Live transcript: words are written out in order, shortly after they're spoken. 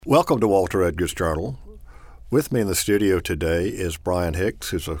Welcome to Walter Edgar's Journal. With me in the studio today is Brian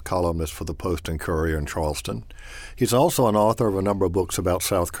Hicks, who's a columnist for the Post and Courier in Charleston. He's also an author of a number of books about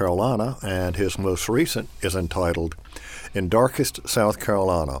South Carolina, and his most recent is entitled In Darkest South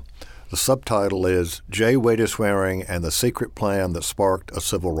Carolina. The subtitle is J. Waties Waring and the Secret Plan That Sparked a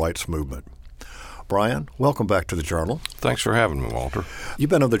Civil Rights Movement. Brian, welcome back to the Journal. Thanks for having me, Walter. You've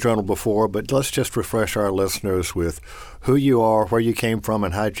been on the Journal before, but let's just refresh our listeners with who you are, where you came from,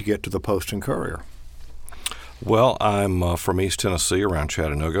 and how did you get to the Post and Courier? Well, I'm from East Tennessee, around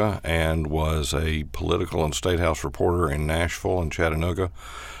Chattanooga, and was a political and state house reporter in Nashville and Chattanooga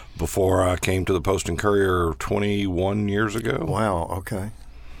before I came to the Post and Courier 21 years ago. Wow, okay.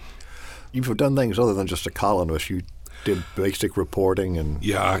 You've done things other than just a columnist. You did basic reporting and...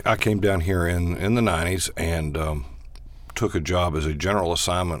 Yeah, I came down here in the 90s and took a job as a general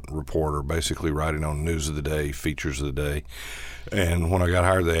assignment reporter, basically writing on news of the day, features of the day. And when I got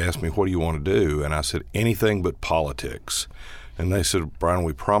hired, they asked me, what do you want to do? And I said, anything but politics. And they said, Brian,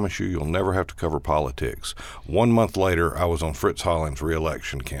 we promise you'll never have to cover politics. 1 month later, I was on Fritz Holling's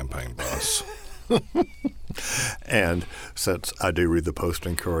re-election campaign bus. And since I do read the Post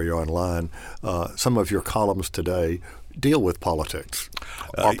and Courier online, some of your columns today deal with politics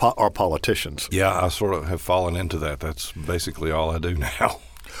or politicians. Yeah, I sort of have fallen into that. That's basically all I do now.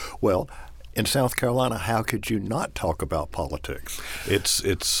 Well, in South Carolina, how could you not talk about politics? It's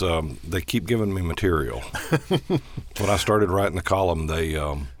they keep giving me material. When I started writing the column,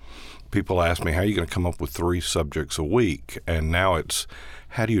 people asked me, how are you going to come up with 3 subjects a week? And now it's,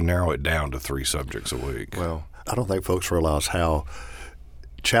 how do you narrow it down to 3 subjects a week? Well, I don't think folks realize how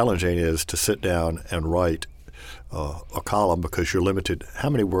challenging it is to sit down and write a column because you're limited. How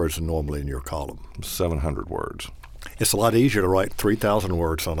many words are normally in your column? 700 words. It's a lot easier to write 3,000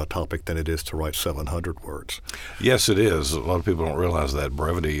 words on a topic than it is to write 700 words. Yes, it is. A lot of people don't realize that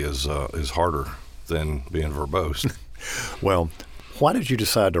brevity is harder than being verbose. Well, why did you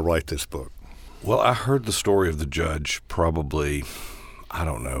decide to write this book? Well, I heard the story of the judge probably, I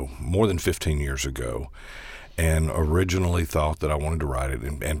don't know, more than 15 years ago, and originally thought that I wanted to write it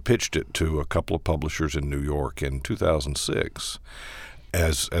and pitched it to a couple of publishers in New York in 2006.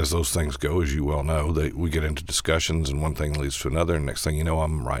 As those things go, as you well know, we get into discussions and one thing leads to another, and next thing you know,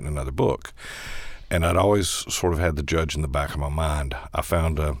 I'm writing another book. And I'd always sort of had the judge in the back of my mind. I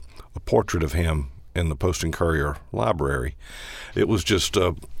found a portrait of him in the Post and Courier library. It was just,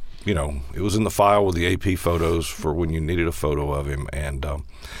 it was in the file with the AP photos for when you needed a photo of him. And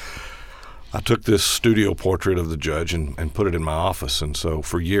I took this studio portrait of the judge and put it in my office. And so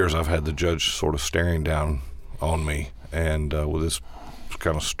for years, I've had the judge sort of staring down on me and with this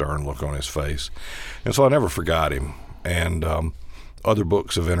kind of stern look on his face. And so I never forgot him. And other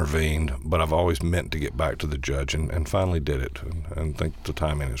books have intervened, but I've always meant to get back to the judge and finally did it and think the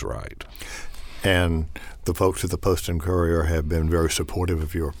timing is right. And the folks at the Post and Courier have been very supportive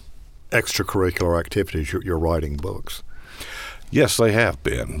of your extracurricular activities, your writing books. Yes, they have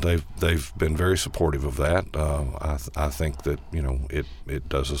been. They've been very supportive of that. I think that it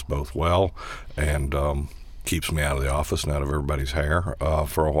does us both well, and keeps me out of the office and out of everybody's hair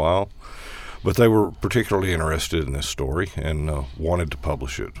for a while. But they were particularly interested in this story and wanted to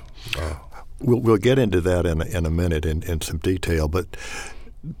publish it. We'll get into that in a minute in some detail, but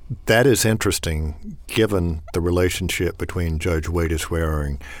that is interesting given the relationship between Judge Waties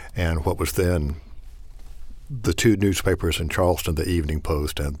Waring and what was then the 2 newspapers in Charleston, the Evening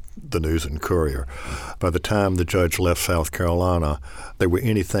Post and the News and Courier. By the time the judge left South Carolina, they were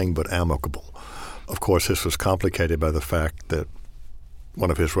anything but amicable. Of course, this was complicated by the fact that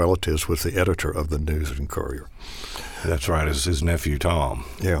one of his relatives was the editor of the News and Courier. That's right, it's his nephew Tom.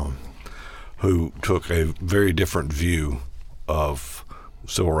 Yeah. Who took a very different view of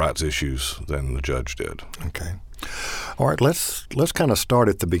civil rights issues than the judge did. Okay. All right, let's kind of start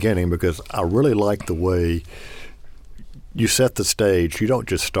at the beginning because I really like the way you set the stage. You don't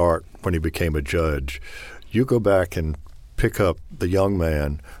just start when he became a judge. You go back and pick up the young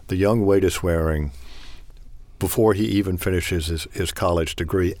man, the young Waties Waring, before he even finishes his college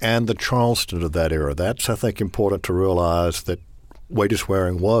degree, and the Charleston of that era. That's, I think, important to realize that Waties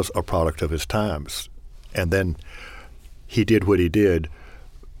Waring was a product of his times. And then he did what he did,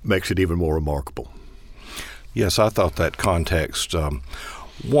 makes it even more remarkable. Yes, I thought that context,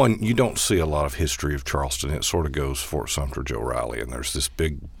 one, you don't see a lot of history of Charleston. It sort of goes Fort Sumter, Joe Riley, and there's this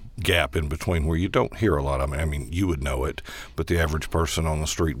big gap in between where you don't hear a lot of it. I mean, you would know it, but the average person on the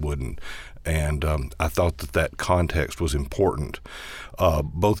street wouldn't. And I thought that context was important,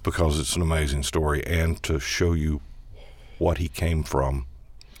 both because it's an amazing story and to show you what he came from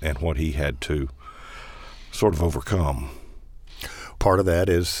and what he had to sort of overcome. Part of that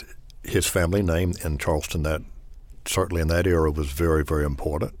is his family name in Charleston. That certainly in that era was very, very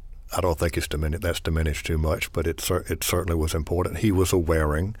important. I don't think that's diminished too much, but it certainly was important. He was a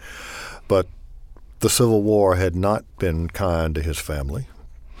Waring, but the Civil War had not been kind to his family.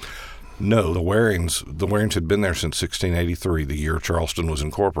 No, the Warings had been there since 1683, the year Charleston was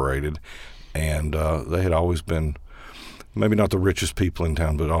incorporated, and they had always been maybe not the richest people in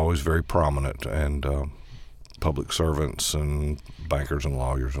town, but always very prominent, and public servants and bankers and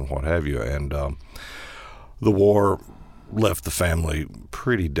lawyers and what have you. And the war left the family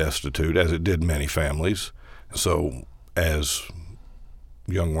pretty destitute, as it did many families. So as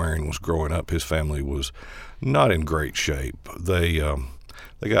young Waring was growing up, his family was not in great shape. They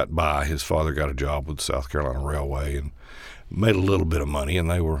got by. His father got a job with the South Carolina Railway and made a little bit of money,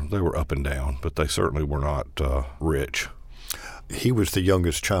 and they were up and down, but they certainly were not rich. He was the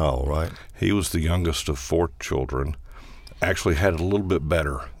youngest child, right? He was the youngest of 4 children. Actually had it a little bit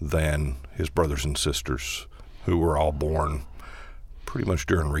better than his brothers and sisters, who were all born pretty much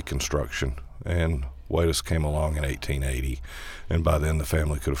during Reconstruction. And Waties came along in 1880, and by then the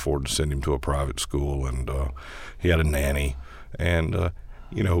family could afford to send him to a private school, and he had a nanny. And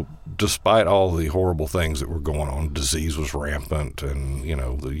despite all the horrible things that were going on, disease was rampant, and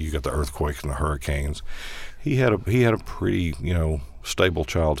you got the earthquakes and the hurricanes. He had a pretty stable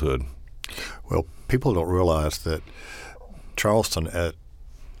childhood. Well, people don't realize that Charleston at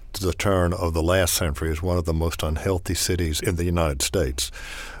the turn of the last century is one of the most unhealthy cities in the United States.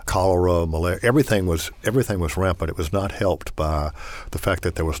 Cholera, malaria, everything was rampant. It was not helped by the fact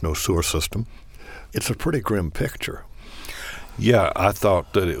that there was no sewer system. It's a pretty grim picture. Yeah, I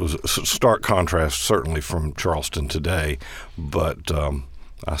thought that it was a stark contrast, certainly from Charleston today, but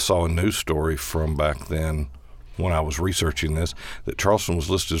I saw a news story from back then when I was researching this that Charleston was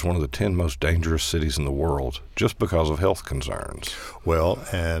listed as one of the 10 most dangerous cities in the world just because of health concerns. Well,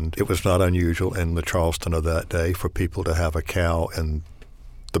 and it was not unusual in the Charleston of that day for people to have a cow in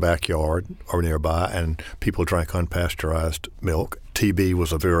the backyard or nearby, and people drank unpasteurized milk. TB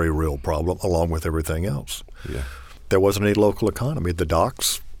was a very real problem, along with everything else. Yeah. There wasn't any local economy. The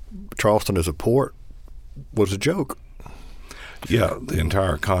docks, Charleston as a port, was a joke. Yeah, the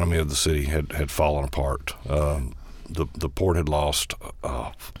entire economy of the city had fallen apart. The port had lost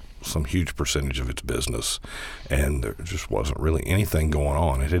some huge percentage of its business, and there just wasn't really anything going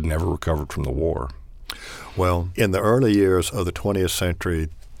on. It had never recovered from the war. Well, in the early years of the 20th century,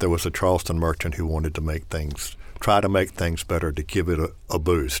 there was a Charleston merchant who wanted to try to make things better, to give it a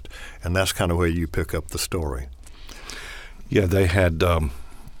boost, and that's kind of where you pick up the story. Yeah, they had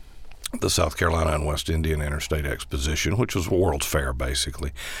the South Carolina and West Indian Interstate Exposition, which was a World's Fair,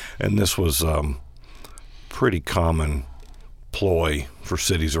 basically. And this was pretty common ploy for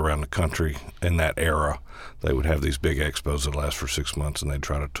cities around the country in that era. They would have these big expos that last for 6 months, and they'd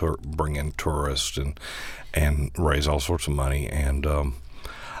try to bring in tourists and raise all sorts of money. And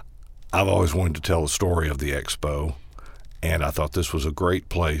I've always wanted to tell the story of the expo, and I thought this was a great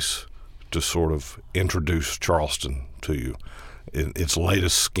place to sort of introduce Charleston to you, its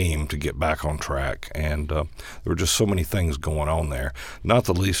latest scheme to get back on track. And there were just so many things going on there, not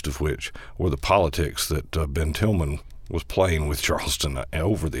the least of which were the politics that Ben Tillman was playing with Charleston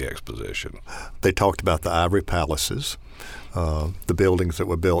over the exposition. They talked about the ivory palaces, the buildings that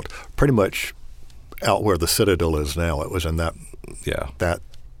were built pretty much out where the Citadel is now. It was in that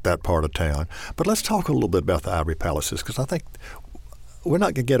part of town. But let's talk a little bit about the ivory palaces, because I think we're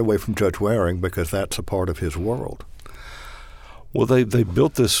not going to get away from Judge Waring, because that's a part of his world. Well, they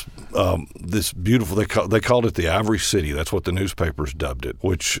built this beautiful, they called it the Ivory City. That's what the newspapers dubbed it,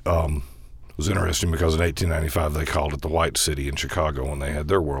 which was interesting because in 1895 they called it the White City in Chicago when they had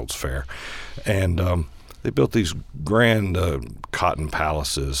their World's Fair. And they built these grand cotton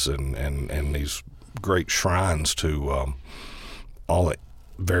palaces and these great shrines to all the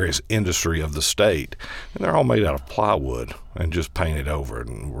various industry of the state, and they're all made out of plywood and just painted over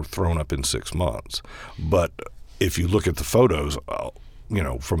and were thrown up in 6 months. But if you look at the photos,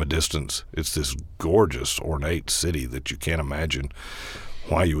 from a distance, it's this gorgeous, ornate city that you can't imagine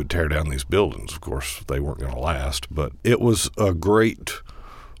why you would tear down these buildings. Of course, they weren't going to last, but it was a great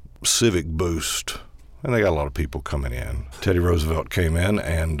civic boost, and they got a lot of people coming in. Teddy Roosevelt came in,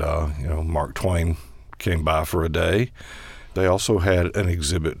 and Mark Twain came by for a day. They also had an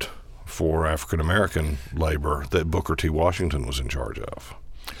exhibit for African-American labor that Booker T. Washington was in charge of.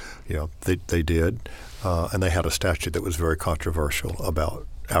 Yeah, they did. And they had a statue that was very controversial about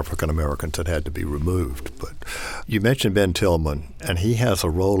African-Americans that had to be removed. But you mentioned Ben Tillman, and he has a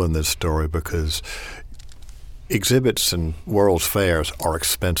role in this story because exhibits and World's Fairs are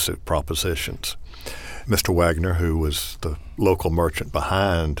expensive propositions. Mr. Wagner, who was the local merchant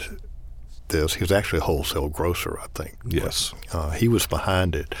behind this, he was actually a wholesale grocer, I think. Yes. He was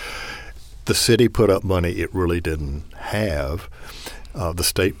behind it. The city put up money it really didn't have. The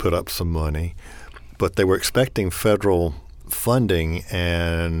state put up some money, but they were expecting federal funding,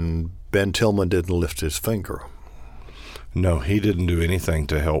 and Ben Tillman didn't lift his finger. No, he didn't do anything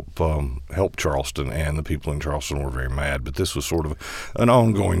to help Charleston, and the people in Charleston were very mad. But this was sort of an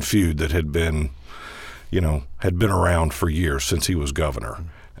ongoing feud that had been around for years since he was governor,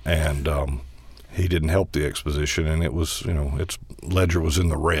 and he didn't help the exposition, and it was, its ledger was in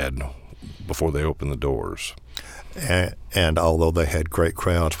the red before they opened the doors. And although they had great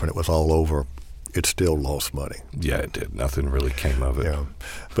crowds when it was all over, it still lost money. Yeah, it did. Nothing really came of it. Yeah.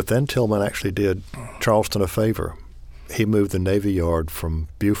 But then Tillman actually did Charleston a favor. He moved the Navy Yard from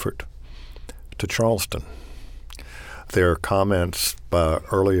Beaufort to Charleston. There are comments by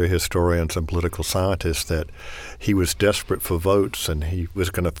earlier historians and political scientists that he was desperate for votes, and he was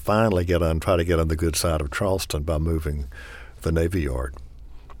going to finally try to get on the good side of Charleston by moving the Navy Yard.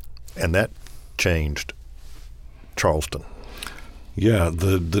 And that changed Charleston. Yeah,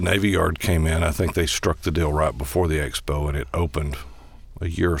 the Navy Yard came in. I think they struck the deal right before the Expo, and it opened a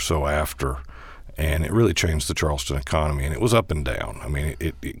year or so after. And it really changed the Charleston economy, and it was up and down. I mean,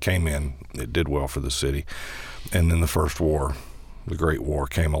 it came in, it did well for the city. And then the first war, the Great War,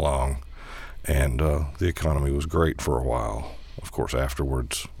 came along, and the economy was great for a while. Of course,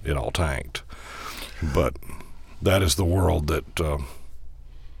 afterwards, it all tanked. But that is the world that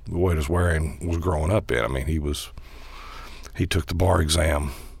Waties Waring was growing up in. I mean, he took the bar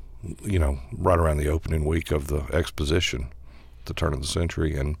exam, right around the opening week of the exposition at the turn of the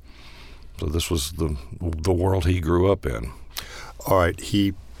century, and so this was the world he grew up in. All right,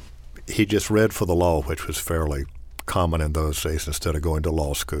 he just read for the law, which was fairly common in those days, instead of going to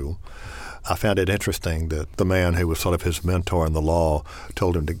law school. I found it interesting that the man who was sort of his mentor in the law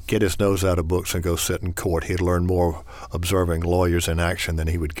told him to get his nose out of books and go sit in court. He'd learn more observing lawyers in action than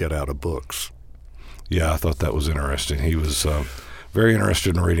he would get out of books. Yeah, I thought that was interesting. He was very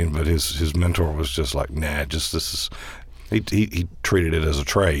interested in reading, but his mentor was just like, nah, just this is. He treated it as a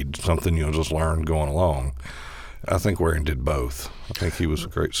trade, something you'll just learn going along. I think Waring did both. I think he was a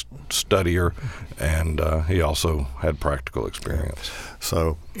great studier, and he also had practical experience.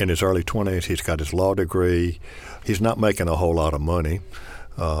 So in his early 20s, he's got his law degree. He's not making a whole lot of money,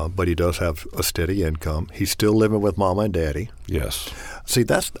 but he does have a steady income. He's still living with Mama and Daddy. Yes. See,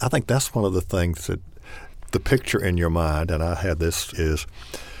 I think that's one of the things that the picture in your mind, and I had this, is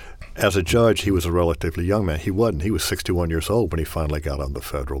as a judge, he was a relatively young man. He wasn't. He was 61 years old when he finally got on the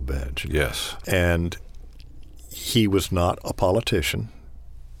federal bench. Yes. And he was not a politician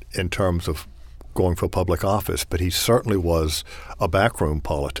in terms of going for public office, but he certainly was a backroom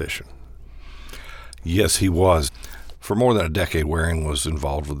politician. Yes, he was. For more than a decade, Waring was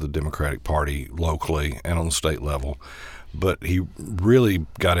involved with the Democratic Party locally and on the state level. But he really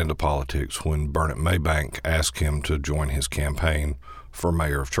got into politics when Burnett Maybank asked him to join his campaign for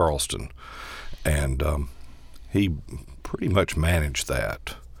mayor of Charleston. And he pretty much managed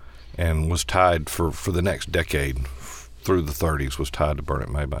that and was tied for the next decade, through the 30s, was tied to Burnett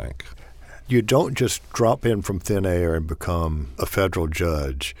Maybank. You don't just drop in from thin air and become a federal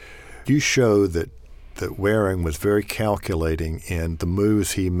judge. You show that Waring was very calculating in the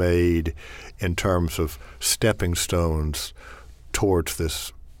moves he made in terms of stepping stones towards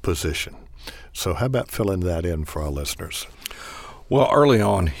this position. So how about filling that in for our listeners? Well, early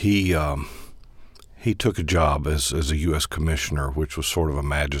on, he took a job as a U.S. commissioner, which was sort of a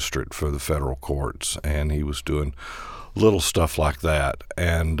magistrate for the federal courts, and he was doing little stuff like that.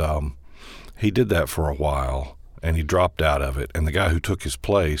 And he did that for a while, and he dropped out of it. And the guy who took his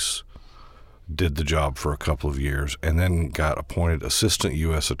place did the job for a couple of years and then got appointed assistant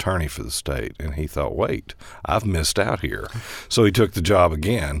U.S. attorney for the state. And he thought, wait, I've missed out here. So he took the job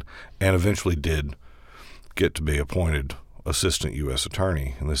again and eventually did get to be appointed assistant U.S.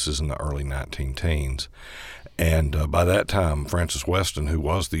 attorney, and this is in the early 19-teens. And by that time, Francis Weston, who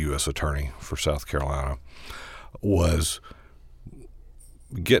was the U.S. attorney for South Carolina, was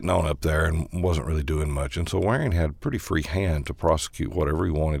getting on up there and wasn't really doing much. And so Waring had a pretty free hand to prosecute whatever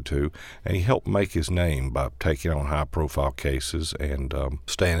he wanted to, and he helped make his name by taking on high-profile cases and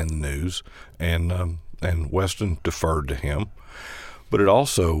staying in the news. And Weston deferred to him. But it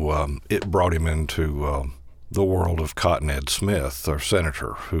also it brought him into the world of Cotton Ed Smith, our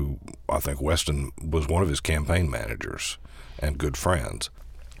senator, who I think Weston was one of his campaign managers and good friends.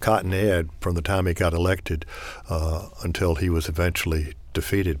 Cotton Ed, from the time he got elected until he was eventually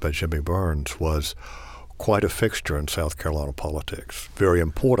defeated by Jimmy Burns, was quite a fixture in South Carolina politics. Very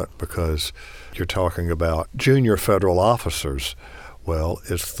important because you're talking about junior federal officers. Well,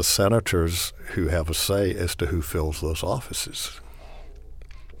 it's the senators who have a say as to who fills those offices.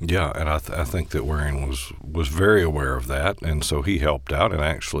 Yeah, and I think that Waring was very aware of that, and so he helped out. And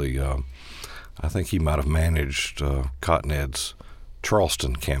actually, I think he might have managed Cotton Ed's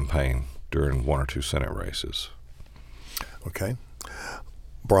Charleston campaign during one or two Senate races. Okay.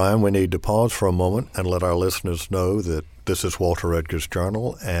 Brian, we need to pause for a moment and let our listeners know that this is Walter Edgar's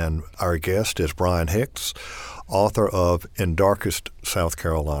Journal, and our guest is Brian Hicks, author of In Darkest South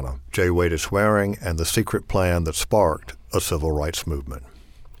Carolina, J. Waties Waring and the Secret Plan That Sparked a Civil Rights Movement.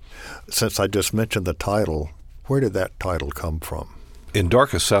 Since I just mentioned the title, where did that title come from? In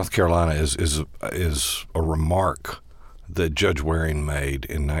Darkest South Carolina is a remark that Judge Waring made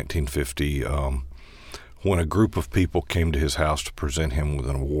in 1950 when a group of people came to his house to present him with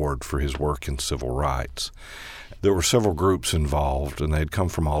an award for his work in civil rights. There were several groups involved, and they'd come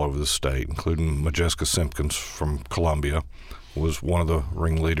from all over the state, including Majeska Simpkins from Columbia was one of the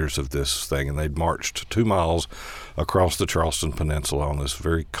ringleaders of this thing, and they'd marched 2 miles across the Charleston Peninsula on this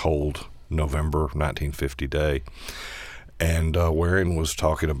very cold November 1950 day. And Waring was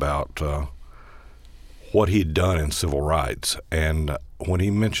talking about what he'd done in civil rights. And when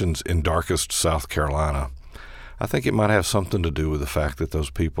he mentions In Darkest South Carolina, I think it might have something to do with the fact that those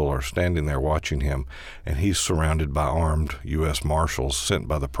people are standing there watching him, and he's surrounded by armed U.S. Marshals sent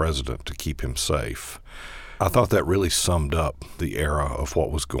by the president to keep him safe. I thought that really summed up the era of what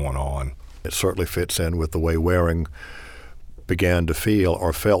was going on. It certainly fits in with the way Waring began to feel,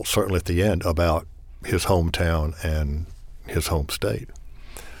 or felt certainly at the end, about his hometown and his home state.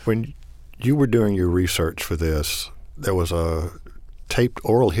 When you were doing your research for this, there was a taped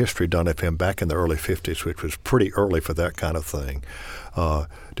oral history done of him back in the early 50s, which was pretty early for that kind of thing.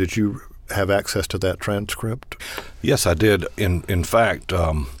 Did you have access to that transcript? Yes, I did. In fact,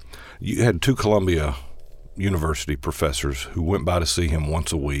 you had 2 Columbia University professors who went by to see him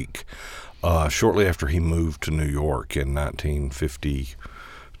once a week shortly after he moved to New York in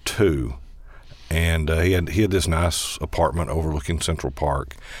 1952. And he had this nice apartment overlooking Central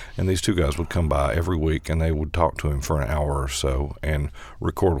Park, and these 2 guys would come by every week, and they would talk to him for an hour or so and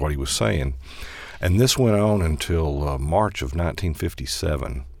record what he was saying. And this went on until March of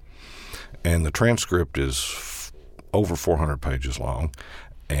 1957, and the transcript is over 400 pages long,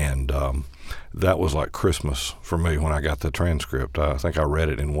 and that was like Christmas for me when I got the transcript. I think I read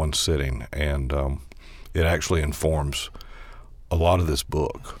it in one sitting, and it actually informs a lot of this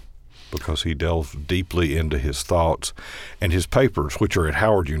book, because he delved deeply into his thoughts, and his papers, which are at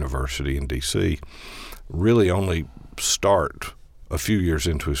Howard University in D.C., really only start a few years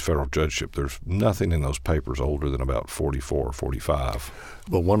into his federal judgeship. There's nothing in those papers older than about 44 or 45.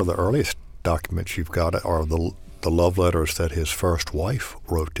 Well, one of the earliest documents you've got are the love letters that his first wife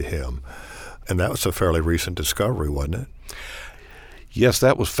wrote to him, and that was a fairly recent discovery, wasn't it? Yes,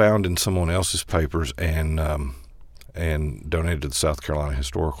 that was found in someone else's papers and donated to the South Carolina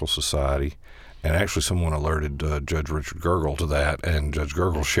Historical Society. And actually someone alerted Judge Richard Gergel to that, and Judge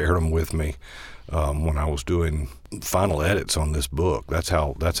Gergel shared them with me when I was doing final edits on this book. That's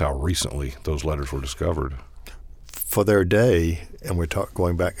how recently those letters were discovered. For their day, and we're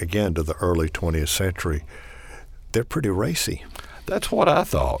going back again to the early 20th century, they're pretty racy. That's what I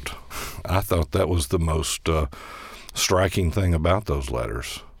thought. I thought that was the most striking thing about those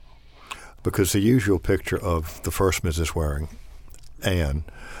letters. Because the usual picture of the first Mrs. Waring, Anne,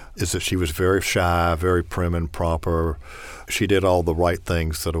 is that she was very shy, very prim and proper. She did all the right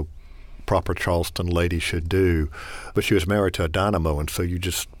things that a proper Charleston lady should do. But she was married to a dynamo, and so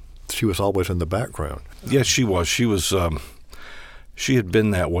she was always in the background. Yes, she was. She had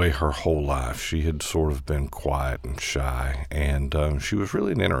been that way her whole life. She had sort of been quiet and shy, and she was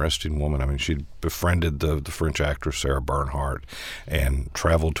really an interesting woman. I mean, she'd befriended the French actress Sarah Bernhardt and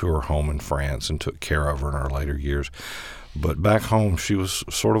traveled to her home in France and took care of her in her later years. But back home, she was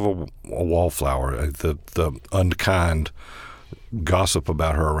sort of a wallflower. The unkind gossip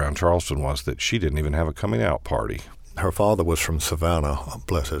about her around Charleston was that she didn't even have a coming-out party. Her father was from Savannah,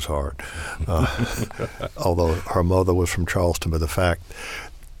 bless his heart, although her mother was from Charleston. But the fact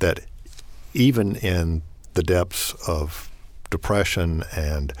that even in the depths of depression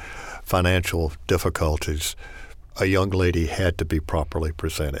and financial difficulties, a young lady had to be properly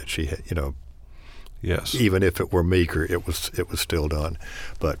presented. She had, yes, even if it were meager, it was still done.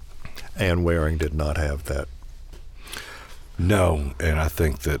 But Anne Waring did not have that. No, and I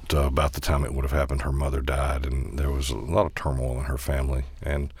think that about the time it would have happened, her mother died, and there was a lot of turmoil in her family.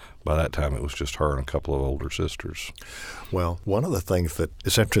 And by that time, it was just her and a couple of older sisters. Well, one of the things that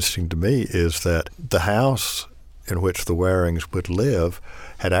is interesting to me is that the house in which the Warings would live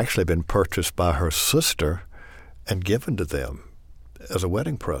had actually been purchased by her sister and given to them as a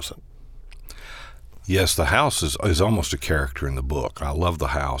wedding present. Yes, the house is almost a character in the book. I love the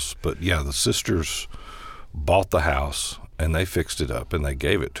house. But yeah, the sisters bought the house and they fixed it up and they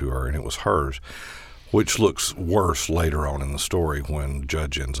gave it to her and it was hers, which looks worse later on in the story when the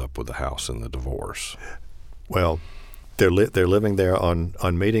judge ends up with the house in the divorce. Well, they're living there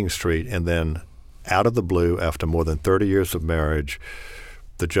on Meeting Street, and then out of the blue, after more than 30 years of marriage,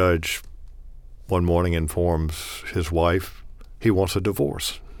 the judge one morning informs his wife he wants a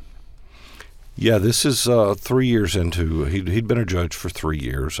divorce. Yeah, this is 3 years into, he'd been a judge for 3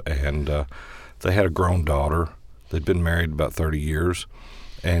 years, and they had a grown daughter. They'd been married about 30 years,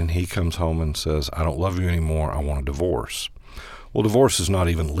 and he comes home and says, I don't love you anymore, I want a divorce. Well, divorce is not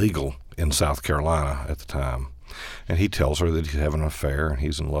even legal in South Carolina at the time. And he tells her that he's having an affair and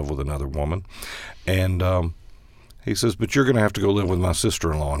he's in love with another woman. And he says, but you're going to have to go live with my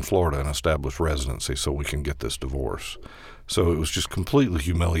sister-in-law in Florida and establish residency so we can get this divorce. So it was just completely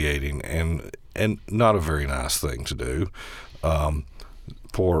humiliating and not a very nice thing to do.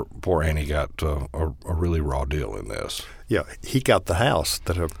 Poor Annie got a really raw deal in this. Yeah, he got the house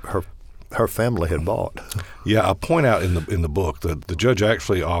that her family had bought. Yeah, I point out in the book that the judge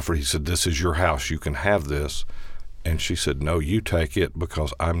actually offered, he said, this is your house, you can have this. And she said, no, you take it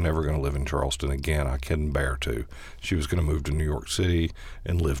because I'm never going to live in Charleston again. I couldn't bear to. She was going to move to New York City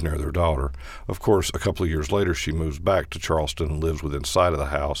and live near their daughter. Of course, a couple of years later, she moves back to Charleston and lives within sight of the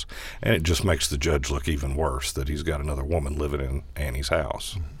house. And it just makes the judge look even worse that he's got another woman living in Annie's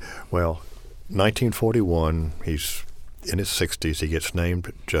house. Well, 1941, he's in his 60s. He gets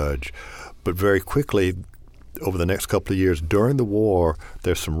named judge. But very quickly, over the next couple of years, during the war,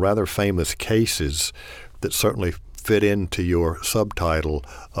 there's some rather famous cases that certainly fit into your subtitle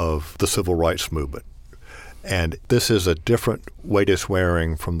of the civil rights movement. And this is a different Waties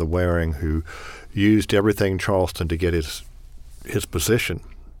Waring from the Waring who used everything in Charleston to get his position,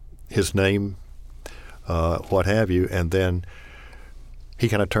 his name, what have you, and then he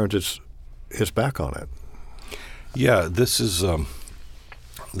kind of turns his back on it. Yeah, this is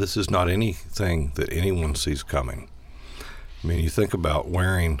not anything that anyone sees coming. I mean, you think about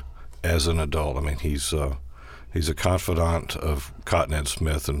Waring as an adult. I mean, he's a confidant of Cotton Ed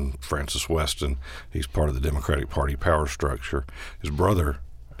Smith and Francis Weston. He's part of the Democratic Party power structure. His brother,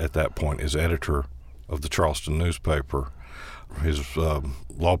 at that point, is editor of the Charleston newspaper. His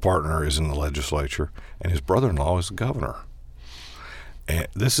law partner is in the legislature, and his brother-in-law is the governor. And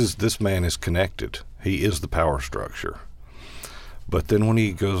this man is connected. He is the power structure. But then when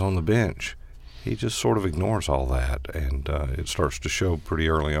he goes on the bench, he just sort of ignores all that, and it starts to show pretty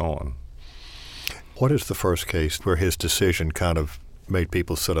early on. What is the first case where his decision kind of made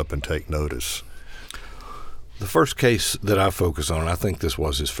people sit up and take notice? The first case that I focus on, and I think this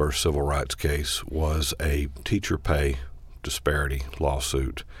was his first civil rights case, was a teacher pay disparity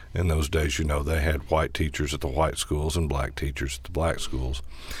lawsuit. In those days, they had white teachers at the white schools and black teachers at the black schools.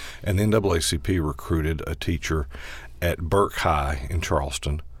 And the NAACP recruited a teacher at Burke High in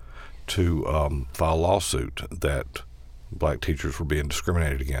Charleston to file a lawsuit that black teachers were being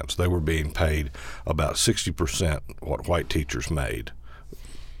discriminated against. They were being paid about 60% what white teachers made,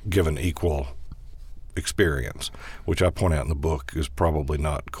 given equal experience, which I point out in the book is probably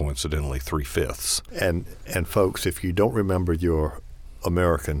not coincidentally 3/5. And folks, if you don't remember your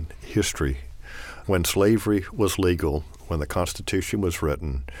American history, when slavery was legal, when the Constitution was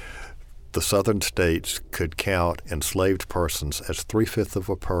written, the southern states could count enslaved persons as 3/5 of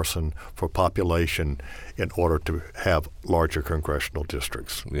a person for population in order to have larger congressional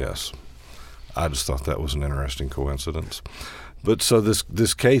districts. Yes. I just thought that was an interesting coincidence. But so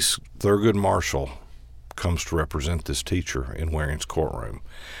this case, Thurgood Marshall comes to represent this teacher in Waring's courtroom.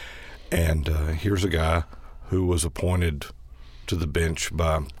 And here's a guy who was appointed to the bench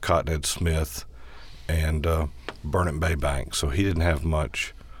by Cotton Ed Smith and Burnett Bay Bank. So he didn't have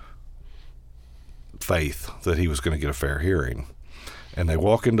much faith that he was going to get a fair hearing. And they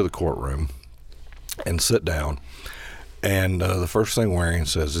walk into the courtroom and sit down. And the first thing Waring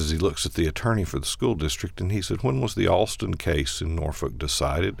says is he looks at the attorney for the school district and he said, when was the Alston case in Norfolk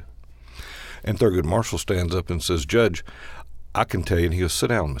decided? And Thurgood Marshall stands up and says, Judge, I can tell you. And he goes, sit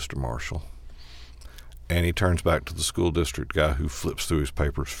down, Mr. Marshall. And he turns back to the school district guy who flips through his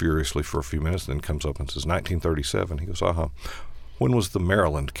papers furiously for a few minutes, then comes up and says, 1937. He goes, when was the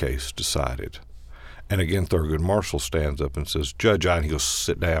Maryland case decided? And again, Thurgood Marshall stands up and says, "Judge," and he goes,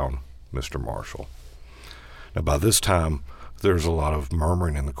 "Sit down, Mr. Marshall." Now, by this time, there's a lot of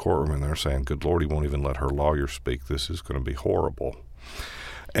murmuring in the courtroom, and they're saying, "Good Lord, he won't even let her lawyer speak. This is going to be horrible."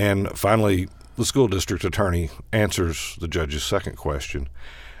 And finally, the school district attorney answers the judge's second question,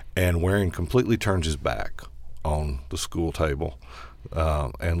 and Waring completely turns his back on the school table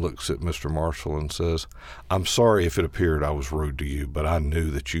and looks at Mr. Marshall and says, "I'm sorry if it appeared I was rude to you, but I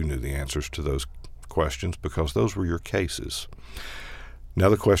knew that you knew the answers to those questions because those were your cases. Now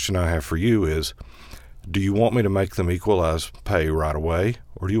the question I have for you is, do you want me to make them equalize pay right away,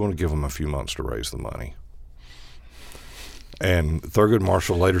 or do you want to give them a few months to raise the money?" And Thurgood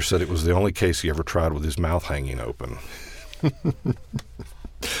Marshall later said it was the only case he ever tried with his mouth hanging open.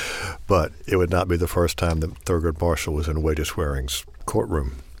 But it would not be the first time that Thurgood Marshall was in Waties Waring's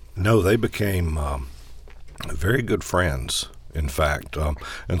courtroom. No, they became very good friends, in fact.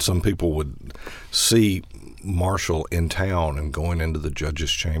 And some people would see Marshall in town and going into the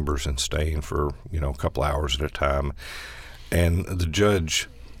judge's chambers and staying for, a couple hours at a time. And the judge,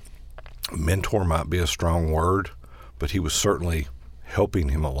 mentor might be a strong word, but he was certainly helping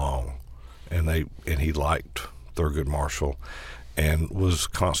him along. And he liked Thurgood Marshall and was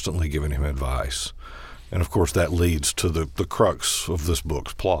constantly giving him advice. And, of course, that leads to the crux of this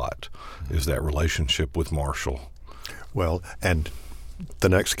book's plot, is that relationship with Marshall. Well, and the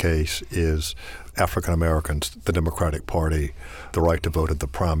next case is African Americans, the Democratic Party, the right to vote at the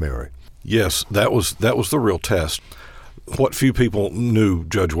primary. Yes, that was the real test. What few people knew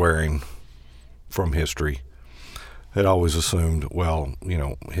Judge Waring from history had always assumed,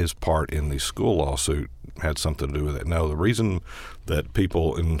 his part in the school lawsuit had something to do with it. No, the reason that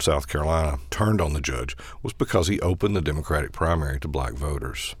people in South Carolina turned on the judge was because he opened the Democratic primary to black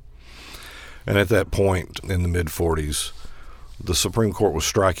voters. And at that point in the mid-'40s, the Supreme Court was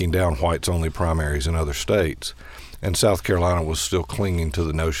striking down whites-only primaries in other states, and South Carolina was still clinging to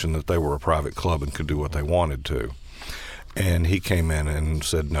the notion that they were a private club and could do what they wanted to. And he came in and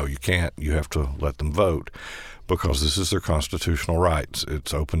said, "No, you can't. You have to let them vote because this is their constitutional rights.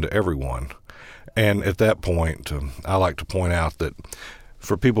 It's open to everyone." And at that point, I like to point out that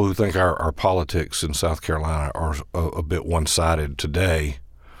for people who think our politics in South Carolina are a bit one-sided today,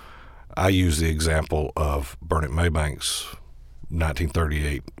 I use the example of Burnett Maybank's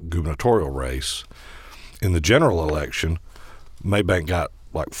 1938 gubernatorial race. In the general election, Maybank got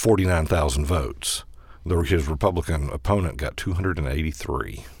like 49,000 votes. His Republican opponent got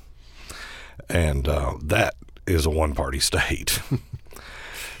 283. And that is a one-party state.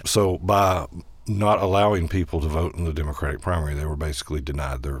 So by not allowing people to vote in the Democratic primary, they were basically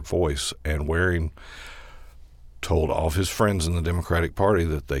denied their voice. And Waring told all of his friends in the Democratic Party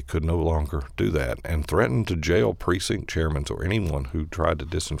that they could no longer do that and threatened to jail precinct chairmen or anyone who tried to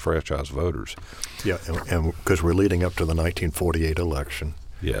disenfranchise voters. Yeah, and because we're leading up to the 1948 election.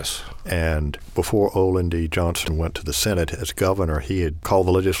 Yes. And before Olin D. Johnson went to the Senate as governor, he had called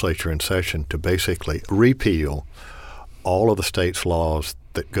the legislature in session to basically repeal all of the state's laws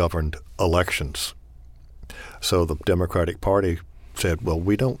that governed elections. So the Democratic Party said, well,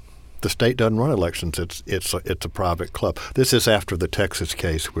 the state doesn't run elections. It's a private club. This is after the Texas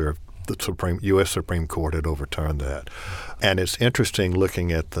case where the U.S. Supreme Court had overturned that. And it's interesting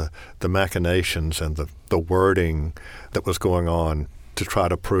looking at the machinations and the wording that was going on to try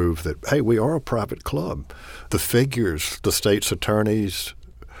to prove that, hey, we are a private club. The figures, the state's attorneys,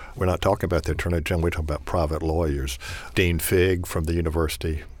 we're not talking about the attorney general, we're talking about private lawyers. Dean Figg from the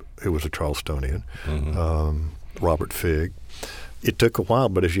university, who was a Charlestonian, Robert Figg. It took a while,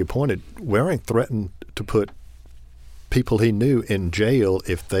 but as you pointed, Waring threatened to put people he knew in jail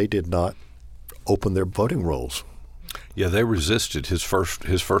if they did not open their voting rolls. Yeah, they resisted. His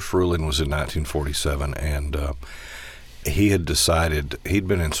first ruling was in 1947, and he had decided he'd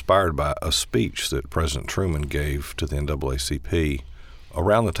been inspired by a speech that President Truman gave to the NAACP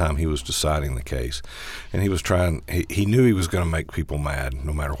around the time he was deciding the case, and he knew he was going to make people mad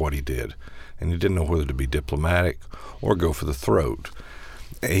no matter what he did, and he didn't know whether to be diplomatic or go for the throat.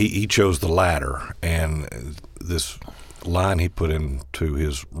 He chose the latter, and this line he put into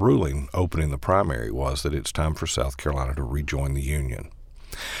his ruling opening the primary was that it's time for South Carolina to rejoin the Union.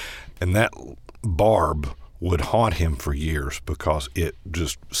 And that barb would haunt him for years because it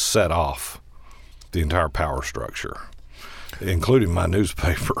just set off the entire power structure, including my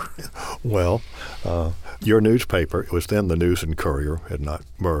newspaper. Well, your newspaper, it was then the News and Courier, had not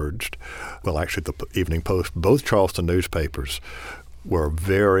merged. Well, actually, the Evening Post, both Charleston newspapers were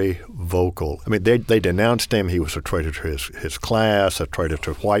very vocal. I mean, they denounced him. He was a traitor to his class, a traitor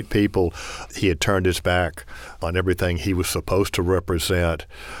to white people. He had turned his back on everything he was supposed to represent.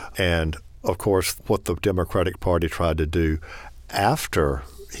 And of course, what the Democratic Party tried to do after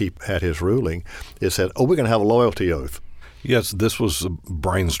he had his ruling is that, we're going to have a loyalty oath. Yes, this was a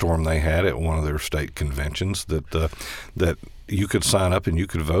brainstorm they had at one of their state conventions that you could sign up and you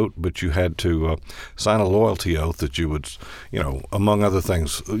could vote, but you had to sign a loyalty oath that you would, among other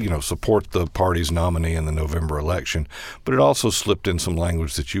things, support the party's nominee in the November election. But it also slipped in some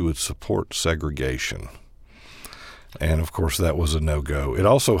language that you would support segregation. And, of course, that was a no-go. It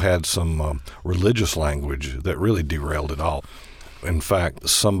also had some religious language that really derailed it all. In fact,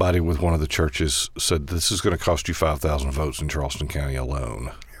 somebody with one of the churches said this is going to cost you 5,000 votes in Charleston County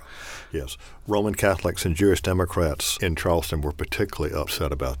alone. Yes. Roman Catholics and Jewish Democrats in Charleston were particularly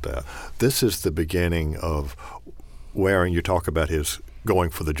upset about that. This is the beginning of Waring. You talk about his going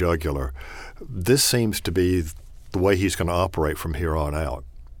for the jugular. This seems to be the way he's going to operate from here on out.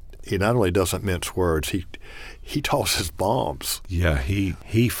 He not only doesn't mince words, he tosses bombs. Yeah,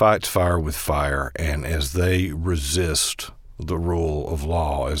 he fights fire with fire, and as they resist the rule of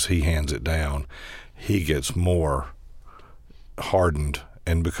law as he hands it down, he gets more hardened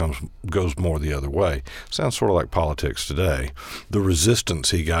and goes more the other way. Sounds sort of like politics today. The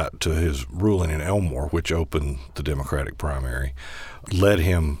resistance he got to his ruling in Elmore, which opened the Democratic primary, led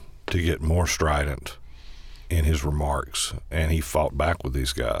him to get more strident in his remarks, and he fought back with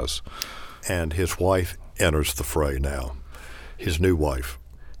these guys. And his wife enters the fray now, his new wife.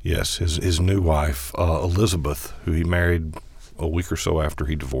 Yes, his new wife, Elizabeth, who he married a week or so after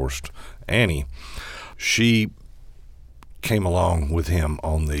he divorced Annie. She came along with him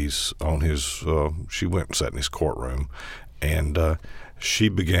she went and sat in his courtroom, and she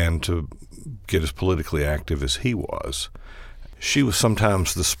began to get as politically active as he was. She was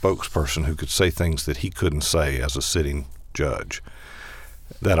sometimes the spokesperson who could say things that he couldn't say as a sitting judge.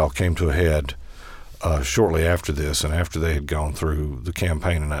 That all came to a head shortly after this, and after they had gone through the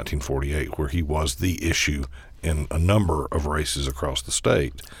campaign in 1948, where he was the issue in a number of races across the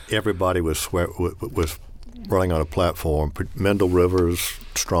state. Everybody was running on a platform, Mendel Rivers,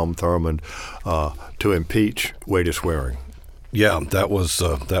 Strom Thurmond, to impeach Waties Waring. Yeah, that was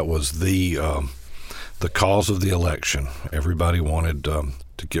the cause of the election. Everybody wanted to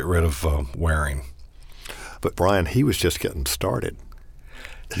get rid of Waring. But Brian, he was just getting started.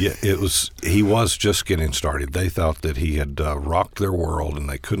 Yeah, he was just getting started. They thought that he had rocked their world, and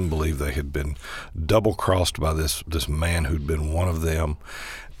they couldn't believe they had been double-crossed by this man who'd been one of them.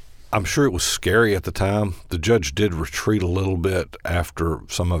 I'm sure it was scary at the time. The judge did retreat a little bit after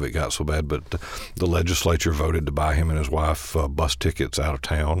some of it got so bad, but the legislature voted to buy him and his wife bus tickets out of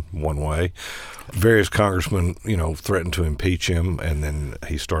town one way. Various congressmen, threatened to impeach him, and then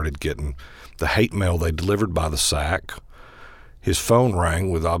he started getting the hate mail they delivered by the sack. His phone rang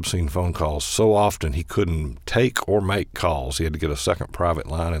with obscene phone calls so often he couldn't take or make calls. He had to get a second private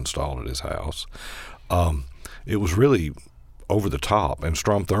line installed at his house. It was really over the top, and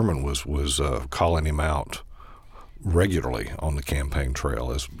Strom Thurmond was calling him out regularly on the campaign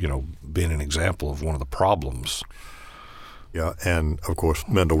trail as being an example of one of the problems. Yeah, and of course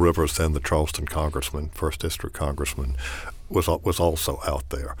Mendel Rivers, then the Charleston congressman, 1st District congressman, was also out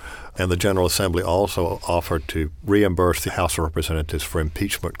there. And the General Assembly also offered to reimburse the House of Representatives for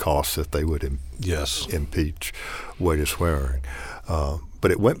impeachment costs if they would impeach Waties Waring.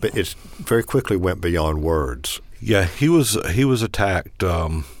 But it very quickly went beyond words. Yeah, he was attacked.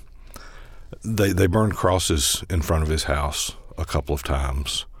 They burned crosses in front of his house a couple of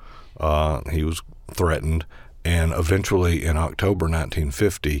times. He was threatened, and eventually in October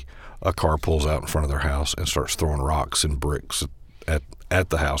 1950, a car pulls out in front of their house and starts throwing rocks and bricks at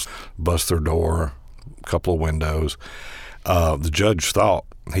the house, busts their door, a couple of windows. The judge thought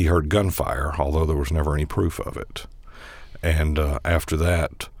he heard gunfire, although there was never any proof of it. And after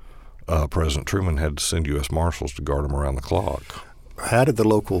that, President Truman had to send U.S. Marshals to guard him around the clock. How did the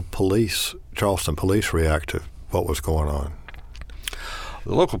local police, Charleston police, react to what was going on?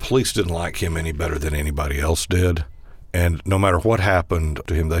 The local police didn't like him any better than anybody else did. And no matter what happened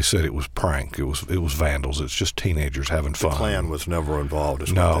to him, they said it was prank. It was vandals. It's just teenagers having fun. The Klan was never involved,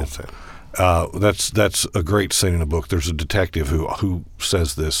 is what they said. That's a great scene in the book. There's a detective who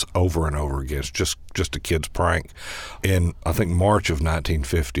says this over and over again. It's just a kid's prank. In, I think, March of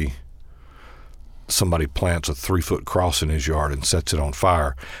 1950, somebody plants a 3-foot cross in his yard and sets it on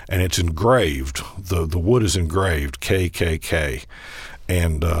fire, and it's engraved. The wood is engraved KKK.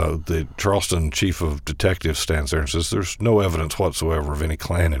 And the Charleston chief of detectives stands there and says, there's no evidence whatsoever of any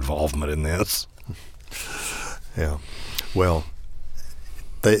Klan involvement in this. Yeah. Well,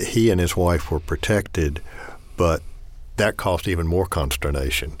 he and his wife were protected, but that caused even more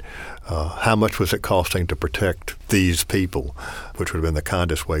consternation. How much was it costing to protect these people, which would have been the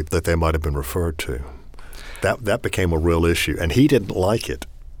kindest way that they might have been referred to? That became a real issue, and he didn't like it.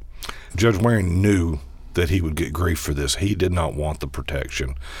 Judge Waring knew that he would get grief for this. He did not want the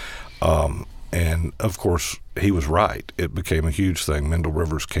protection. And, of course, he was right. It became a huge thing. Mendel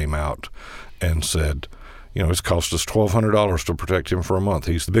Rivers came out and said, it's cost us $1,200 to protect him for a month.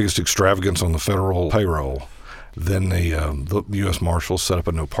 He's the biggest extravagance on the federal payroll. Then the U.S. Marshals set up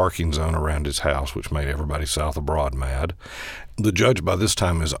a no parking zone around his house, which made everybody south of Broad mad. The judge by this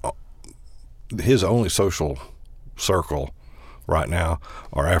time is his only social circle right now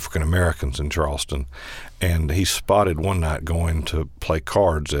are African Americans in Charleston. And he spotted one night going to play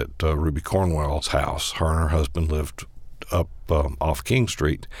cards at Ruby Cornwell's house. Her and her husband lived up off King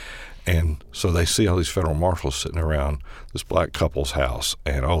Street. And so they see all these federal marshals sitting around this black couple's house,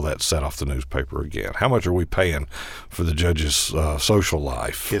 and that set off the newspaper again. How much are we paying for the judge's social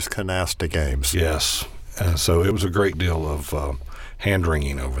life? His canasta games. Yes. So it was a great deal of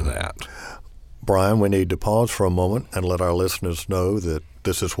hand-wringing over that. Brian, we need to pause for a moment and let our listeners know that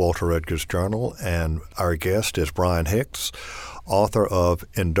this is Walter Edgar's Journal, and our guest is Brian Hicks, author of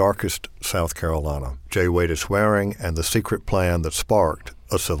In Darkest South Carolina, J. Waties Waring and the Secret Plan That Sparked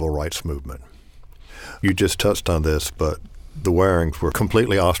a Civil Rights Movement. You just touched on this, but the Warings were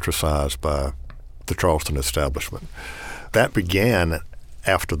completely ostracized by the Charleston establishment. That began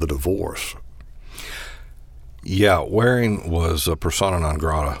after the divorce. Yeah, Waring was a persona non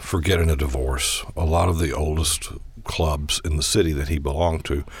grata for getting a divorce. A lot of the oldest clubs in the city that he belonged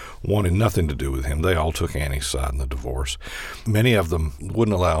to wanted nothing to do with him. They all took Annie's side in the divorce. Many of them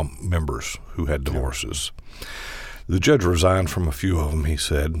wouldn't allow members who had divorces. The judge resigned from a few of them, he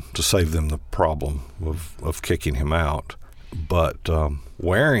said, to save them the problem of kicking him out. But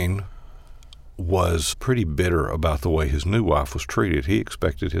Waring was pretty bitter about the way his new wife was treated. He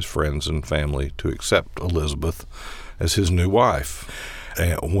expected his friends and family to accept Elizabeth as his new wife.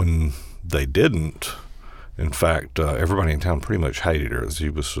 And when they didn't, in fact, everybody in town pretty much hated her. She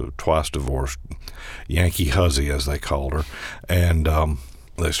was twice divorced, Yankee Huzzy, as they called her, and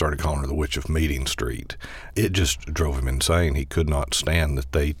they started calling her the Witch of Meeting Street. It just drove him insane. He could not stand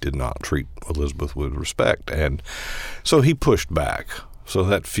that they did not treat Elizabeth with respect, and so he pushed back. So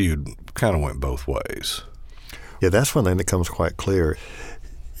that feud kind of went both ways. Yeah, that's one thing that comes quite clear.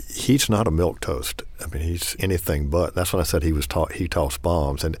 He's not a milquetoast. I mean, he's anything but. That's when I said he tossed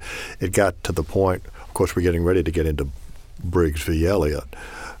bombs. And it got to the point, of course, we're getting ready to get into Briggs v. Elliott.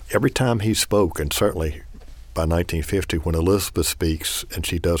 Every time he spoke, and certainly by 1950, when Elizabeth speaks and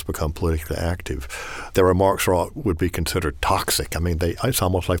she does become politically active, their remarks would be considered toxic. I mean, it's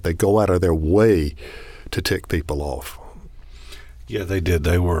almost like they go out of their way to tick people off. Yeah, they did.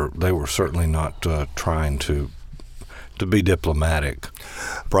 They were certainly not trying to be diplomatic.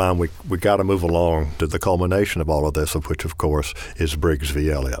 Brian, we got to move along to the culmination of all of this, of which, of course, is Briggs v.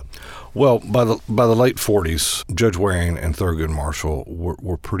 Elliott. Well, by the late 40s, Judge Waring and Thurgood Marshall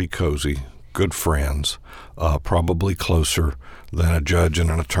were pretty cozy, good friends, probably closer than a judge and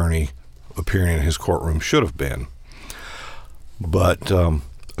an attorney appearing in his courtroom should have been. But a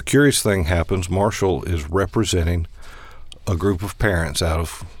curious thing happens. Marshall is representing a group of parents out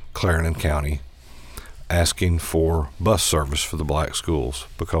of Clarendon County asking for bus service for the black schools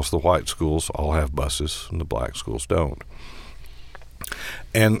because the white schools all have buses and the black schools don't.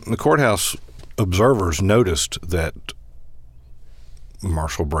 And the courthouse observers noticed that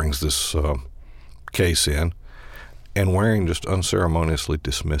Marshall brings this case in, and Waring just unceremoniously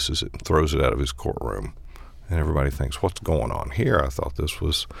dismisses it and throws it out of his courtroom. And everybody thinks, what's going on here? I thought this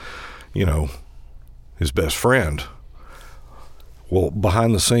was, his best friend. Well,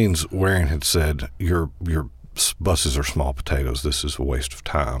 behind the scenes, Waring had said, your buses are small potatoes. This is a waste of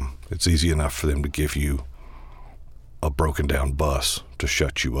time. It's easy enough for them to give you a broken down bus to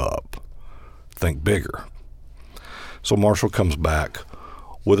shut you up. Think bigger. So Marshall comes back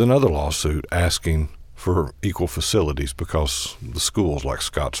with another lawsuit asking for equal facilities because the schools like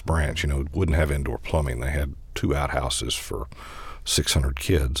Scotts Branch, wouldn't have indoor plumbing. They had 2 outhouses for 600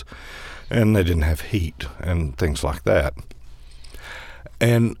 kids, and they didn't have heat and things like that.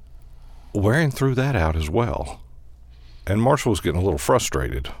 And Waring threw that out as well. And Marshall was getting a little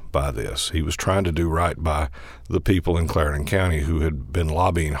frustrated by this. He was trying to do right by the people in Clarendon County who had been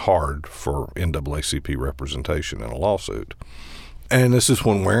lobbying hard for NAACP representation in a lawsuit. And this is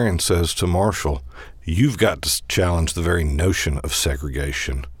when Waring says to Marshall, you've got to challenge the very notion of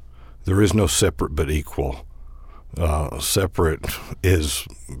segregation. There is no separate but equal. Separate is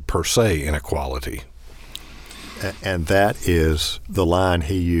per se inequality. And that is the line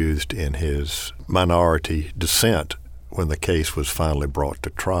he used in his minority dissent when the case was finally brought to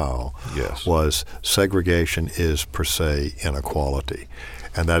trial Yes. was segregation is per se inequality.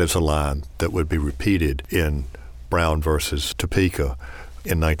 And that is a line that would be repeated in Brown versus Topeka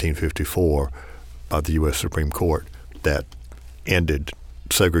in 1954 by the U.S. Supreme Court that ended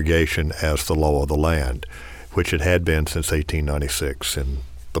segregation as the law of the land, which it had been since 1896 in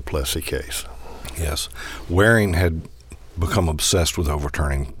the Plessy case. Yes. Waring had become obsessed with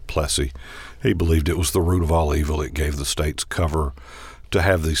overturning Plessy. He believed it was the root of all evil. It gave the states cover to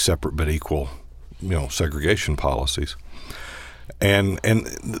have these separate but equal, segregation policies. And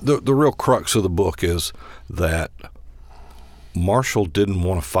the real crux of the book is that Marshall didn't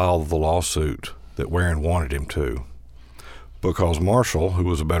want to file the lawsuit that Waring wanted him to, because Marshall, who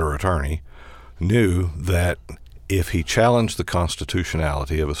was a better attorney, knew that if he challenged the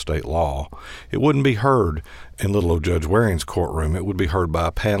constitutionality of a state law, it wouldn't be heard in little old Judge Waring's courtroom. It would be heard by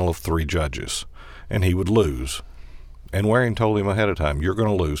a panel of 3 judges, and he would lose. And Waring told him ahead of time, you're going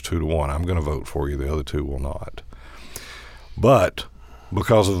to lose 2-1. I'm going to vote for you. The other 2 will not. But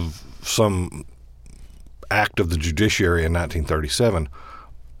because of some act of the judiciary in 1937,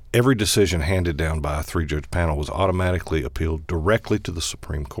 every decision handed down by a 3-judge panel was automatically appealed directly to the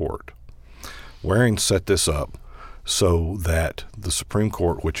Supreme Court. Waring set this up so that the Supreme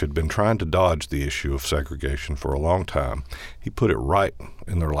Court, which had been trying to dodge the issue of segregation for a long time, he put it right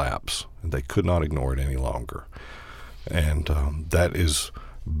in their laps, and they could not ignore it any longer. And that is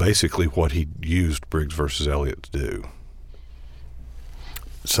basically what he used Briggs versus Elliott to do.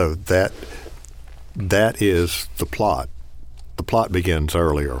 So that is the plot. The plot begins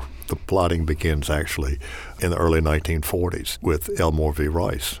earlier. The plotting begins actually in the early 1940s with Elmore v.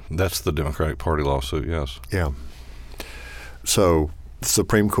 Rice. That's the Democratic Party lawsuit, yes. Yeah. So the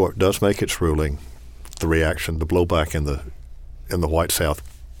Supreme Court does make its ruling. The reaction, the blowback in the White South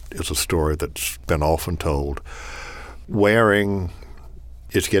is a story that's been often told. Waring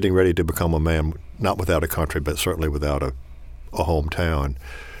is getting ready to become a man, not without a country, but certainly without a hometown.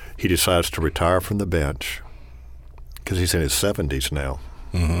 He decides to retire from the bench because he's in his 70s now.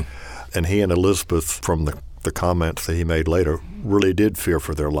 Mm-hmm. And he and Elizabeth, from the comments that he made later, really did fear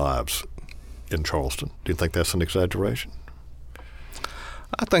for their lives in Charleston. Do you think that's an exaggeration?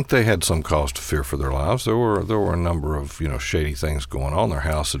 I think they had some cause to fear for their lives. There were a number of shady things going on. Their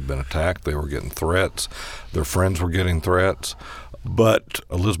house had been attacked. They were getting threats. Their friends were getting threats. But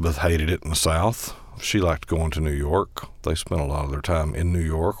Elizabeth hated it in the South. She liked going to New York. They spent a lot of their time in New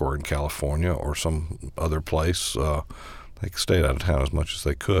York or in California or some other place. They stayed out of town as much as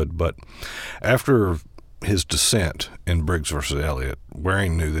they could. But after his dissent in Briggs versus Elliott,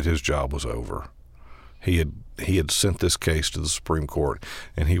 Waring knew that his job was over. He had sent this case to the Supreme Court,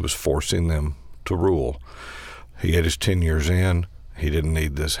 and he was forcing them to rule. He had his 10 years in. He didn't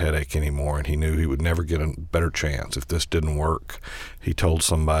need this headache anymore, and he knew he would never get a better chance. If this didn't work, he told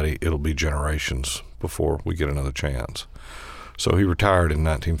somebody it'll be generations before we get another chance. So he retired in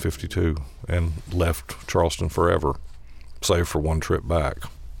 1952 and left Charleston forever, save for one trip back.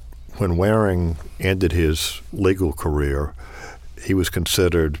 When Waring ended his legal career, he was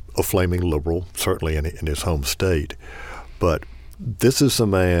considered a flaming liberal, certainly in his home state. But this is a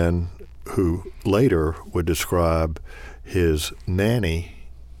man who later would describe his nanny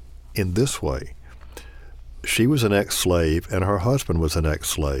in this way. She was an ex-slave, and her husband was an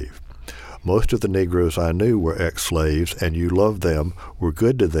ex-slave. Most of the Negroes I knew were ex-slaves, and you loved them, were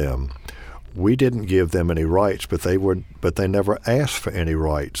good to them. We didn't give them any rights, but they never asked for any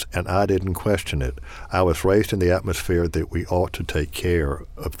rights, and I didn't question it. I was raised in the atmosphere that we ought to take care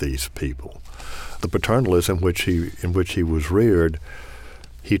of these people. The paternalism in which he was reared,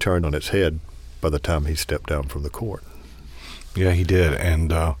 he turned on its head by the time he stepped down from the court. Yeah, he did, and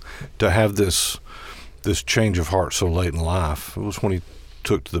to have this change of heart so late in life, it was when he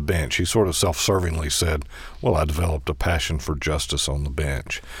took to the bench. He sort of self-servingly said, well, I developed a passion for justice on the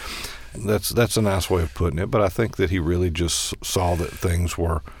bench. That's a nice way of putting it, but I think that he really just saw that things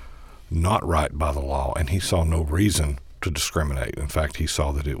were not right by the law, and he saw no reason to discriminate. In fact, he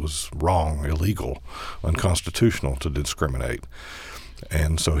saw that it was wrong, illegal, unconstitutional to discriminate.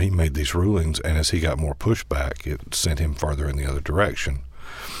 And so he made these rulings, and as he got more pushback, it sent him farther in the other direction.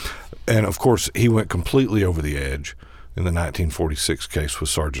 And, of course, he went completely over the edge in the 1946 case with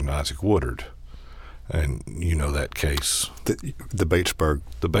Sergeant Isaac Woodard. And you know that case. The Batesburg.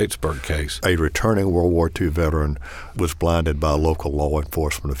 The Batesburg case. A returning World War II veteran was blinded by a local law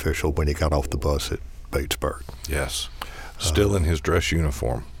enforcement official when he got off the bus at Batesburg. Yes. Still in his dress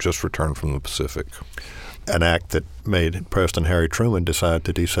uniform, just returned from the Pacific. An act that made President Harry Truman decide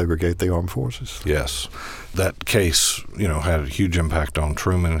to desegregate the armed forces. Yes. That case, had a huge impact on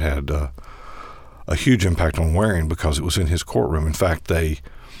Truman. It had a a huge impact on Waring because it was in his courtroom. In fact, the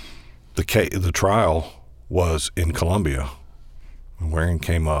trial was in Columbia. Waring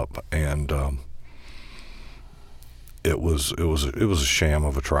came up, and it was a sham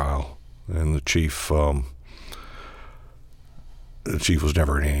of a trial, and the chief was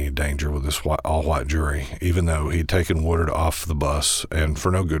never in any danger with this all-white jury, even though he'd taken Woodard off the bus, and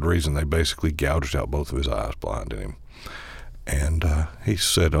for no good reason. They basically gouged out both of his eyes, blinded him. And he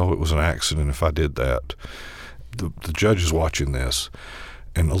said, it was an accident if I did that. The judge is watching this,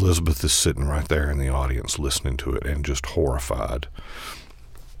 and Elizabeth is sitting right there in the audience listening to it and just horrified,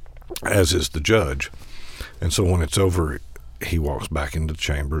 as is the judge. And so when it's over, he walks back into the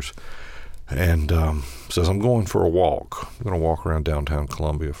chambers and says, I'm going for a walk. I'm going to walk around downtown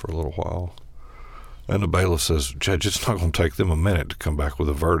Columbia for a little while. And the bailiff says, Judge, it's not going to take them a minute to come back with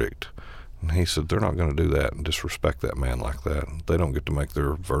a verdict. And he said, they're not going to do that and disrespect that man like that. They don't get to make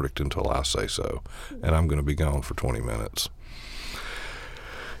their verdict until I say so, and I'm going to be gone for 20 minutes.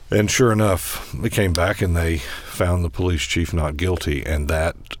 And sure enough, they came back and they found the police chief not guilty, and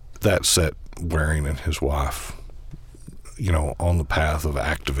that set Waring and his wife, on the path of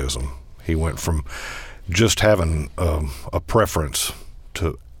activism. He went from just having a preference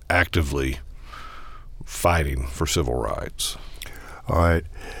to actively fighting for civil rights. All right.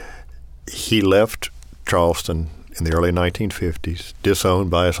 He left Charleston in the early 1950s, disowned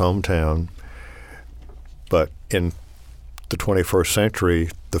by his hometown. But in the 21st century,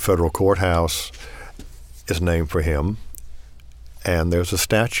 the federal courthouse is named for him, and there's a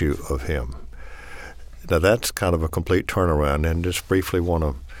statue of him. Now, that's kind of a complete turnaround, and just briefly want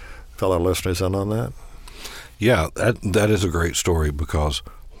to fill our listeners in on that. Yeah, that is a great story, because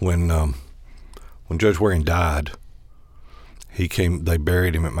when Judge Waring died, they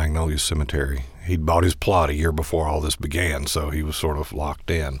buried him at Magnolia Cemetery. He'd bought his plot a year before all this began, so he was sort of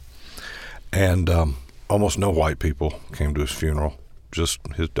locked in. And almost no white people came to his funeral, just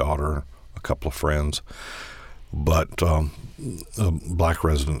his daughter, a couple of friends. But black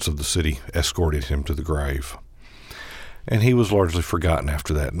residents of the city escorted him to the grave. And he was largely forgotten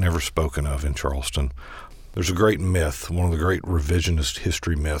after that, never spoken of in Charleston. There's a great myth, one of the great revisionist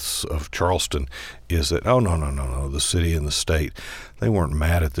history myths of Charleston, is that, no, the city and the state, they weren't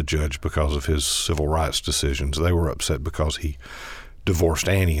mad at the judge because of his civil rights decisions. They were upset because he divorced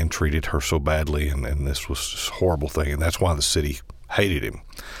Annie and treated her so badly, and this was a horrible thing, and that's why the city hated him.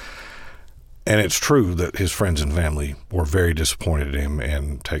 And it's true that his friends and family were very disappointed in him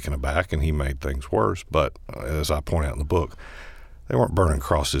and taken aback, and he made things worse. But as I point out in the book, they weren't burning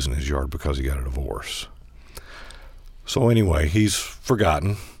crosses in his yard because he got a divorce. So anyway, he's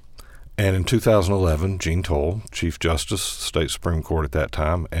forgotten. And in 2011, Gene Toll, Chief Justice, State Supreme Court at that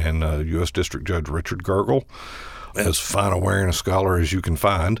time, and U.S. District Judge Richard Gergel, as fine a Waring a scholar as you can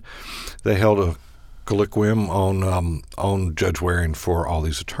find, they held a colloquium on Judge Waring for all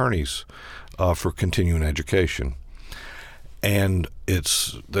these attorneys for continuing education. And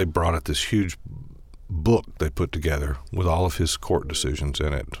they brought out this huge book they put together with all of his court decisions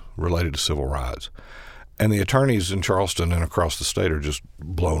in it related to civil rights. And the attorneys in Charleston and across the state are just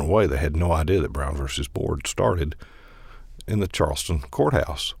blown away. They had no idea that Brown versus Board started in the Charleston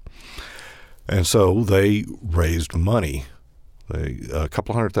courthouse. And so they raised money, a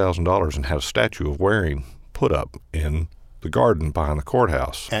couple $100,000, and had a statue of Waring put up in the garden behind the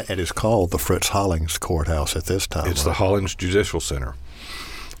courthouse. And it is called the Fritz Hollings Courthouse at this time. It's the Hollings Judicial Center.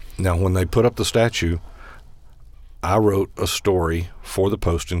 Now, when they put up the statue, I wrote a story for the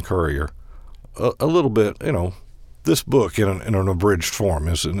Post and Courier, a little bit, this book in an abridged form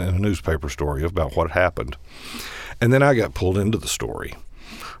is in a newspaper story about what happened. And then I got pulled into the story.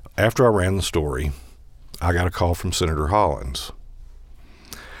 After I ran the story, I got a call from Senator Hollins.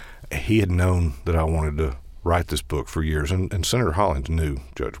 He had known that I wanted to write this book for years, and Senator Hollins knew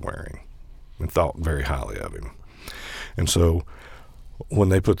Judge Waring and thought very highly of him. And so when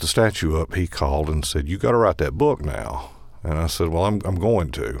they put the statue up, he called and said, "You got to write that book now." And I said, "Well, I'm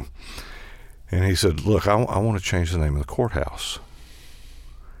going to." And he said, "Look, I want to change the name of the courthouse."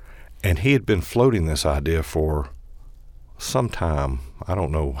 And he had been floating this idea for some time, I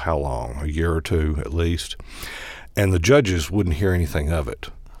don't know how long, a year or two at least. And the judges wouldn't hear anything of it,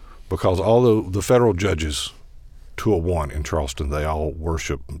 because although the federal judges, 201 in Charleston, they all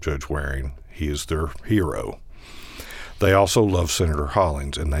worship Judge Waring. He is their hero. They also love Senator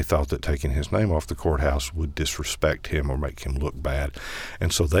Hollins, and they thought that taking his name off the courthouse would disrespect him or make him look bad.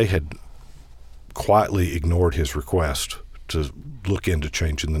 And so they had quietly ignored his request to look into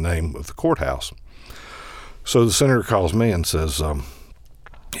changing the name of the courthouse. So the senator calls me and says,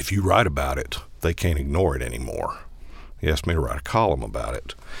 if you write about it, they can't ignore it anymore. He asked me to write a column about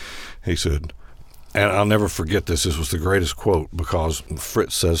it. He said, And I'll never forget this. This was the greatest quote, because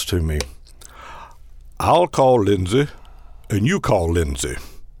Fritz says to me, "I'll call Lindsay, and you call Lindsay."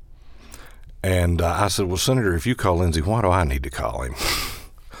 And I said, "Well, Senator, if you call Lindsay, why do I need to call him?"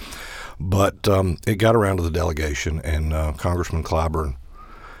 But it got around to the delegation, and Congressman Clyburn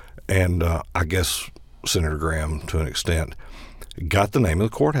and I guess Senator Graham, to an extent, got the name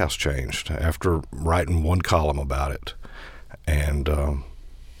of the courthouse changed after writing one column about it. And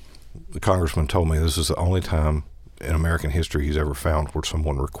the congressman told me this is the only time in American history he's ever found where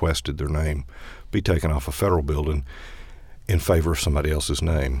someone requested their name be taken off a federal building in favor of somebody else's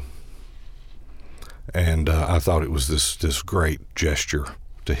name. And I thought it was this great gesture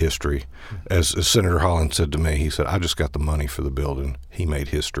to history. As Senator Holland said to me, he said, "I just got the money for the building. He made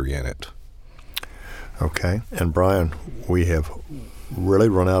history in it." Okay. And Brian, we have really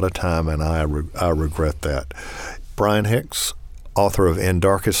run out of time, and I regret that. Brian Hicks, author of In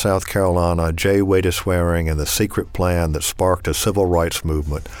Darkest South Carolina, J. Waties Waring, and the Secret Plan That Sparked a Civil Rights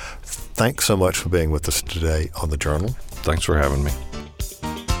Movement. Thanks so much for being with us today on The Journal. Thanks for having me.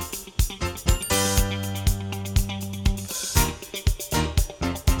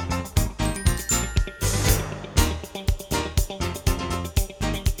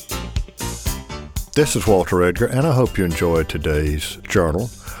 This is Walter Edgar, and I hope you enjoyed today's Journal.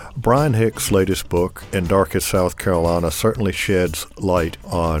 Brian Hicks' latest book, In Darkest South Carolina, certainly sheds light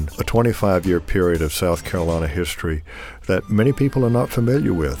on a 25-year period of South Carolina history that many people are not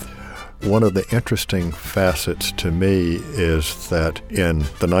familiar with. One of the interesting facets to me is that in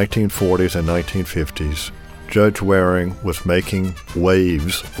the 1940s and 1950s, Judge Waring was making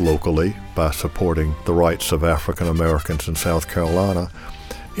waves locally by supporting the rights of African Americans in South Carolina.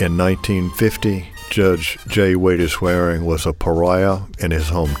 In 1950, Judge J. Waties Waring was a pariah in his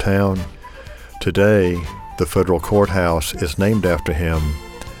hometown. Today, the federal courthouse is named after him,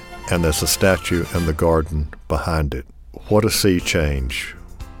 and there's a statue in the garden behind it. What a sea change.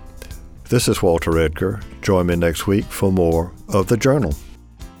 This is Walter Edgar. Join me next week for more of The Journal.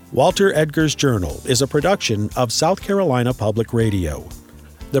 Walter Edgar's Journal is a production of South Carolina Public Radio.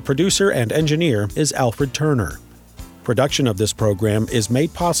 The producer and engineer is Alfred Turner. Production of this program is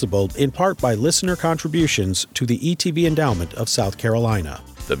made possible in part by listener contributions to the ETV Endowment of South Carolina.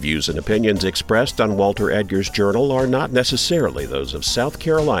 The views and opinions expressed on Walter Edgar's Journal are not necessarily those of South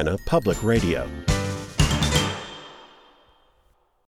Carolina Public Radio.